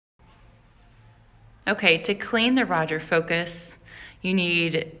Okay, to clean the Roger Focus, you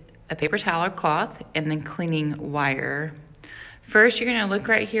need a paper towel or cloth and then cleaning wire. First, you're gonna look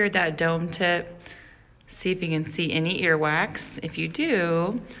right here at that dome tip, see if you can see any earwax. If you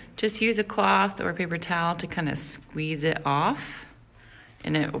do, just use a cloth or a paper towel to kind of squeeze it off,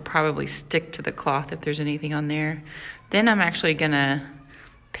 and it will probably stick to the cloth if there's anything on there. Then I'm actually gonna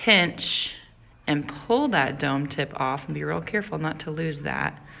pinch and pull that dome tip off and be real careful not to lose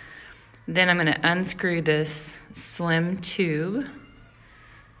that. Then I'm gonna unscrew this slim tube,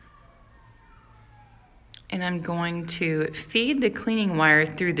 and I'm going to feed the cleaning wire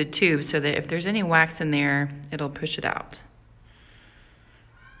through the tube so that if there's any wax in there, it'll push it out.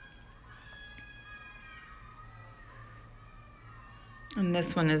 And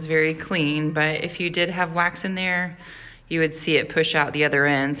this one is very clean, but if you did have wax in there, you would see it push out the other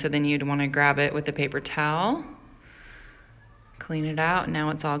end, so then you'd wanna grab it with a paper towel, clean it out. Now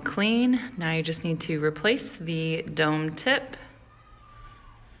it's all clean. Now you just need to replace the dome tip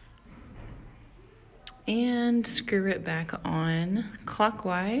and screw it back on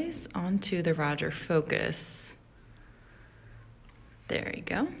clockwise onto the Roger Focus. There you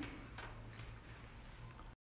go.